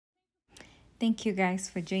Thank you guys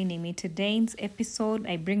for joining me. Today's episode,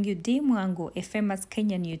 I bring you Dee Mwango, a famous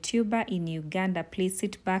Kenyan YouTuber in Uganda. Please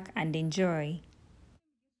sit back and enjoy.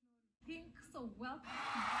 So welcome.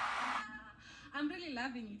 I'm really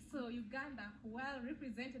loving it. So Uganda, well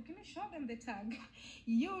represented. Can you show them the tag?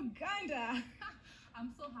 Uganda.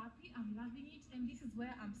 I'm so happy. I'm loving it. And this is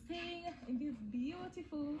where I'm staying, in this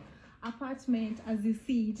beautiful apartment, as you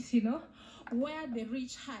see it, you know, where the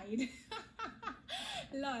rich hide.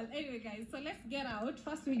 Lol. Anyway, guys, so let's get out.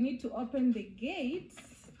 First, we need to open the gates.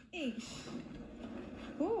 Ish.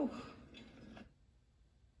 Ooh.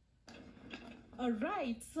 All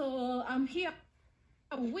right, so I'm here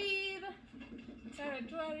with Sarah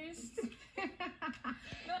Tourist.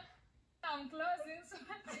 I'm closing, so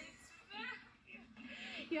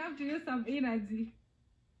you have to use some energy.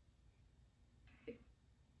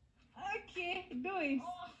 Okay, do it.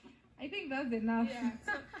 I think that's enough. Yeah.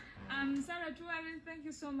 So, Sarah Tourist, thank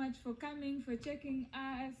you so much for coming, for checking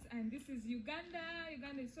us. And this is Uganda.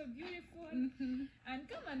 Uganda is so beautiful. And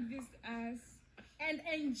come and visit us. And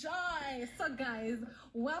enjoy. So guys,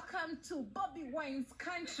 welcome to Bobby Wine's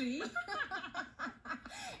country.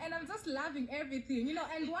 And I'm just loving everything, you know.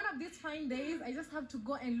 And one of these fine days, I just have to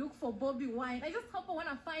go and look for Bobby Wine. I just hope I want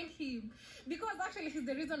to find him, because actually he's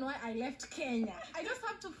the reason why I left Kenya. I just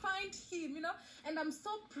have to find him, you know. And I'm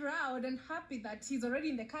so proud and happy that he's already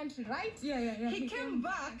in the country, right? Yeah. He came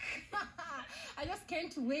back. I just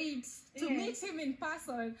can't wait to meet him in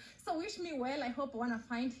person. So wish me well. I hope I want to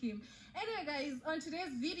find him. Anyway, guys, on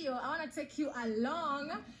today's video, I want to take you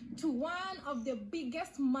along to one of the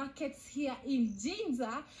biggest markets here in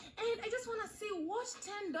Jinja, and I just want to see what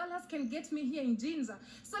 $10 can get me here in Jinja.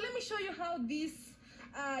 So let me show you how this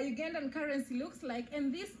Ugandan currency looks like,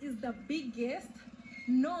 and this is the biggest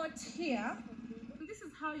note here. This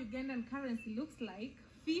is how Ugandan currency looks like.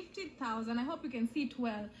 50,000. I hope you can see it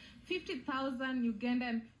well. 50,000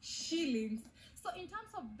 Ugandan shillings. So in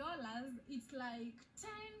terms of dollars, it's like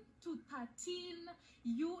 10 to 13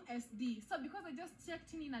 USD. So because I just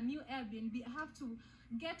checked in a new Airbnb, I have to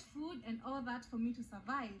get food and all that for me to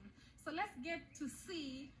survive. So let's get to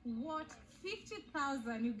see what 50,000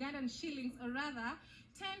 Ugandan shillings, or rather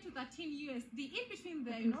 10 to 13 USD, in between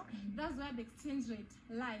there, you know, that's where the exchange rate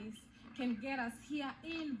lies, can get us here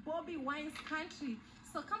in Bobby Wine's country.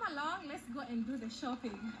 So come along, let's go and do the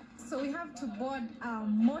shopping. So we have to board a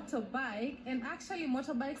motorbike, and actually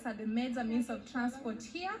motorbikes are the major means of transport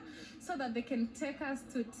here, so that they can take us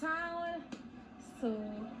to town. So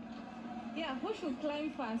yeah, who should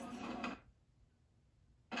climb first?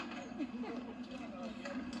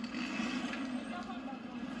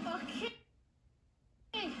 Okay,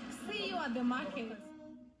 see you at the market.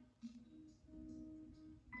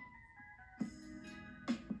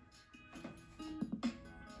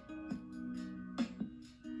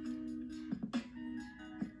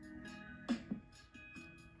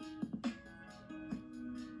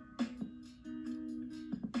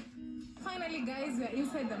 Finally, guys, we're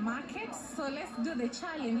inside the market, so let's do the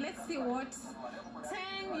challenge. Let's see what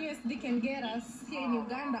 10 USD can get us here in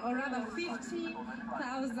Uganda, or rather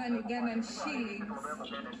 50,000 Ugandan shillings.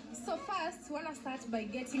 So first, we want to start by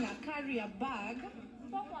getting a carrier bag.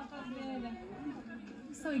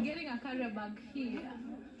 So we're getting a carrier bag here.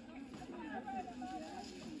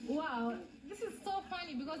 Wow, this is so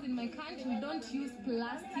funny, because in my country we don't use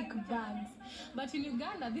plastic bags, but in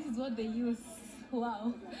Uganda this is what they use.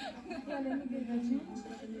 Wow. Yeah, let me get the change.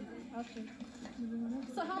 Okay.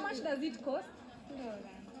 So how much does it cost?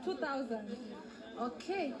 2,000.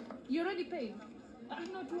 Okay. You already paid?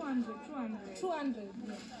 No, 200. 200.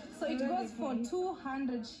 Yeah. So it goes for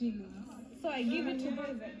 200 shillings. So I give it to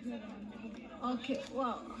her. Okay.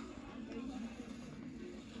 Wow.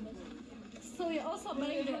 So you're also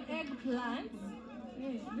buying the eggplant?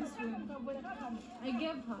 This one. I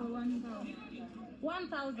gave her. For 1,000.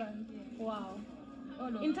 1,000. Wow.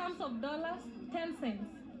 In terms of dollars, 10 cents.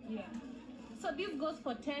 Yeah. So this goes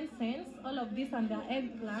for 10 cents, all of these, and their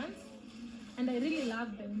eggplants, and I really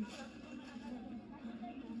love them.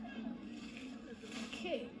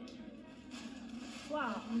 Okay.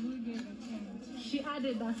 Wow. She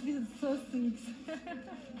added us. This is so sweet.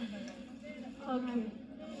 Okay.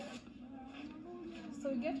 So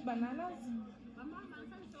we get bananas.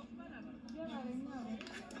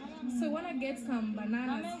 So I want to get some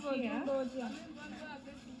bananas here.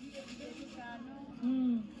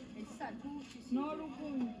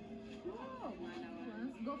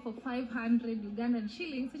 Go for 500 Ugandan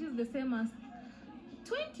shillings, which is the same as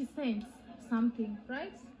 20 cents something,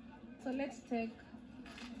 right? So let's take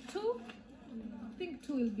 2. I think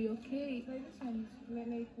 2 will be okay. So this one,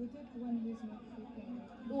 like we take one, this not freaking.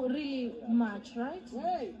 Oh, really much, right?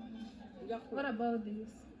 Hey. What about this?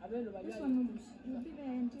 This one will be there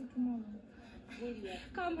until tomorrow.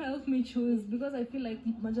 Come help me choose, because I feel like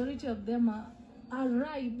majority of them are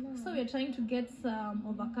ripe. So we're trying to get some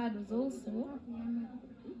avocados also.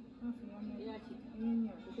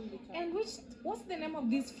 And what's the name of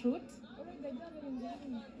this fruit?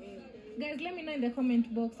 Guys, let me know in the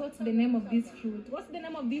comment box what's the name of this fruit. What's the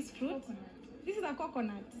name of this fruit? This is a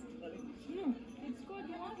coconut. No, it's called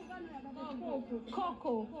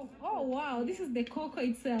Cocoa. Oh wow, this is the cocoa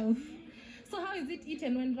itself. So how is it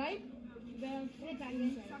eaten when ripe?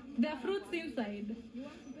 There are fruits inside. You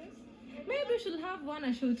want this? Maybe we should have one.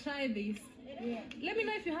 I should try this. Yeah. Let me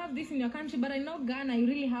know if you have this in your country, but I know Ghana, you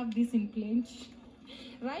really have this in plenty.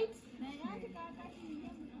 Right?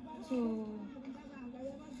 So,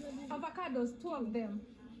 avocados, 2 of them.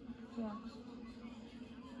 Yeah.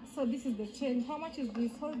 So this is the change. How much is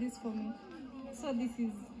this? Hold this for me. So this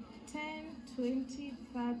is 10, 20,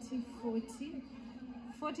 30, 40,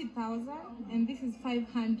 40,000, and this is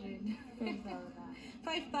 500.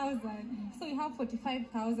 5,000. So you have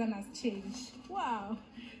 45,000 as change. Wow.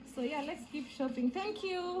 So yeah, let's keep shopping. Thank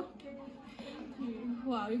you.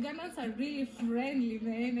 Wow, Ugandans are really friendly,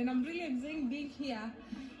 man, and I'm really enjoying being here.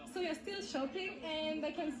 So you're still shopping, and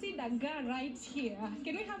I can see daga right here.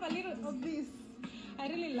 Can we have a little of this? I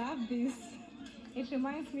really love this. It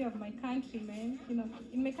reminds me of my country, man. You know,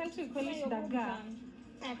 in my country we call it daga.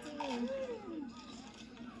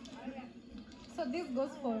 So this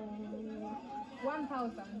goes for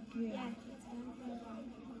 1,000. Yeah.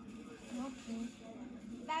 Okay.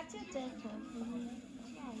 That's a turtle.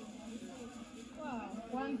 Wow,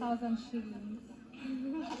 1,000 shillings.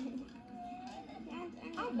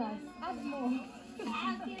 Add more.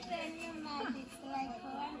 I'll give the new map. It's like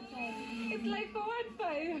 1 It's like for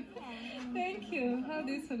 1,500. Thank you. How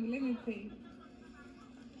this one? Let me pay.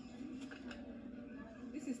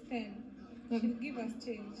 This is 10. She'll give us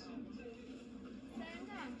change.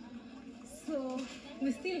 So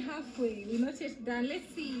we're still halfway. We're not yet done.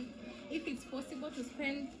 Let's see if it's possible to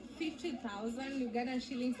spend 50,000 Ugandan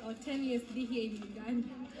shillings or 10 USD here in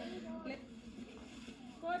Uganda.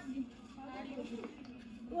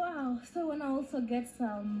 Wow, so when I also get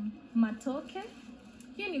some matoke.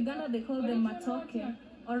 Here in Uganda they call them matoke,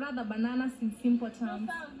 or rather bananas in simple terms.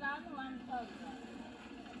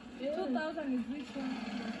 2,000 is which one?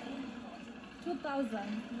 2,000?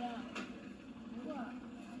 Yeah. Wow.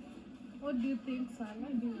 What do you think, Sarah?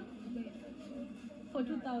 For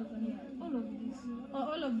 2,000? Yeah. All of these? Or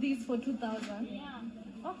all of these for 2,000? Yeah.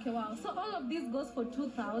 Okay, wow. So all of this goes for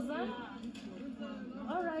 2,000?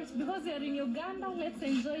 Alright, because you're in Uganda, let's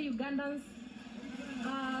enjoy Ugandan's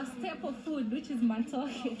staple food, which is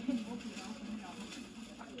matoke.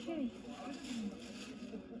 Okay.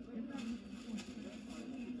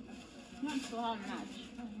 Not so much.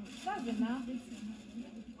 That's enough.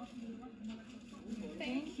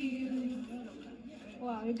 Thank you.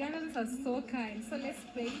 Wow, Ugandans are so kind. So let's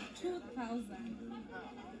pay 2,000.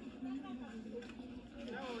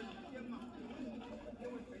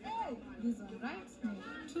 This one, right?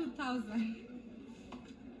 2,000.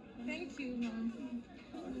 Thank you, ma'am.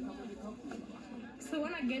 So I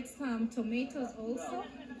want to get some tomatoes also.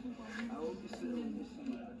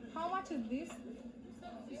 How much is this?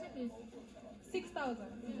 6,000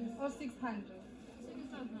 or 600?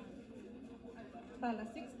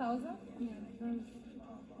 6,000? Yeah.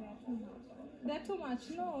 They're too much.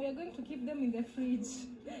 No, we are going to keep them in the fridge.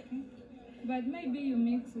 But maybe you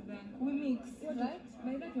mix them. We mix, right?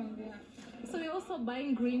 By that one, yeah. So we're also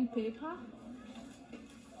buying green pepper.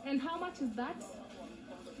 And how much is that?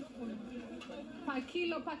 Per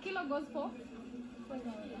kilo. Per kilo goes for?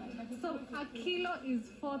 So a kilo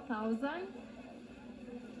is 4,000.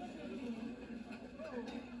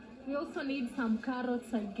 We also need some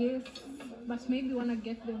carrots, I guess. But maybe we want to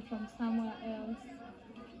get them from somewhere else.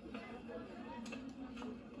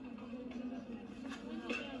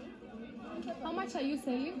 How much are you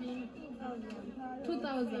selling?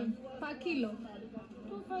 2,000 per kilo.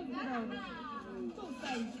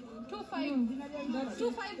 2,500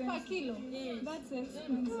 per kilo. That's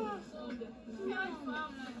expensive.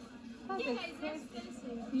 That's expensive.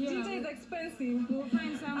 Yeah. Ginger is expensive. We'll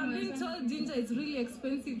find somewhere. I'm being told ginger is really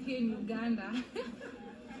expensive here in Uganda.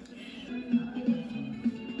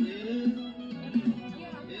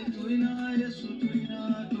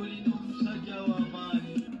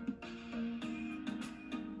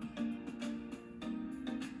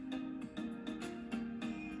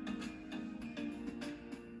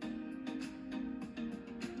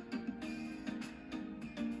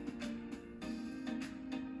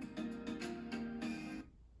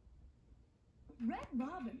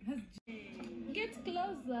 Get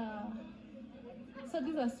closer. So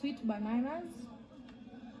these are sweet bananas.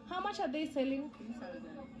 How much are they selling?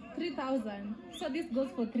 3,000. So this goes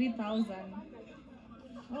for 3,000.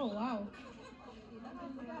 Oh wow.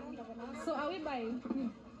 So are we buying?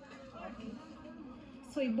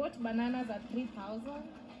 So we bought bananas at 3,000.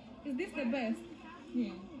 Is this the best?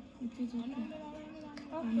 Yeah, it is okay.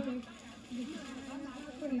 Okay.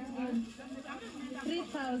 Put it on.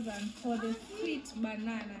 3,000 for the sweet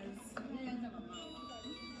bananas.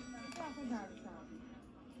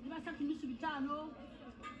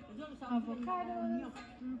 Avocados.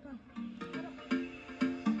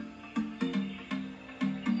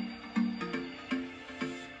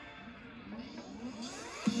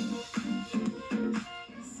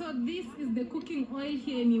 So this is the cooking oil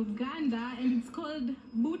here in Uganda, and it's called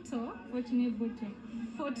buto. Fortney butter.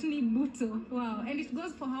 Fortney buto. Wow. And it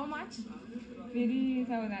goes for how much?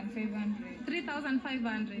 3,500.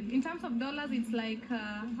 3,500. In terms of dollars, it's like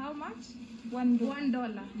how much? $1. $1.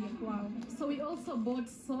 Yeah. Wow. So we also bought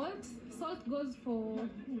salt. Salt goes for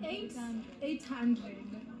 800.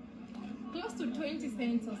 Close to 20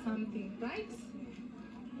 cents or something, right?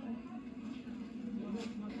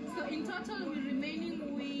 So in total, we're remaining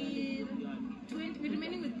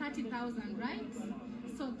with 30,000, right?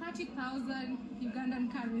 So 30,000 Ugandan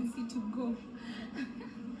currency to go.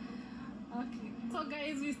 Okay. So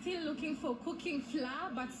guys, we're still looking for cooking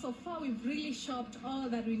flour, but so far we've really shopped all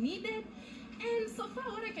that we needed. And so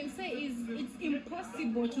far what I can say is it's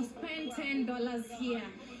impossible to spend $10 here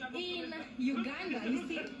in Uganda. You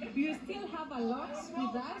see, you still have a lot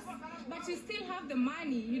with us, but you still have the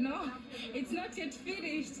money, you know. It's not yet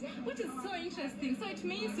finished, which is so interesting. So it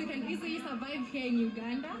means you can easily survive here in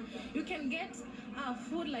Uganda. You can get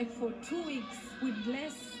food like for 2 weeks with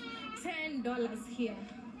less $10 here.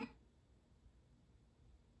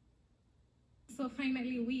 So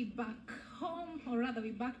finally we back home, or rather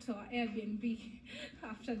we back to our Airbnb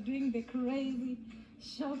after doing the crazy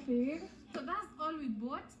shopping. So that's all we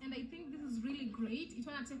bought, and I think this is really great. It's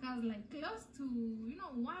gonna take us like close to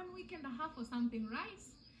 1 week and a half or something, right?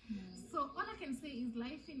 So all I can say is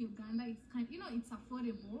life in Uganda is it's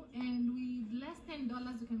affordable, and with less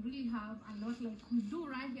 $10 you can really have a lot like we do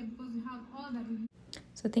right here, because we have all that we need.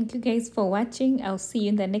 So thank you guys for watching. I'll see you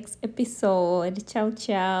in the next episode. Ciao,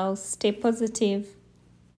 ciao. Stay positive.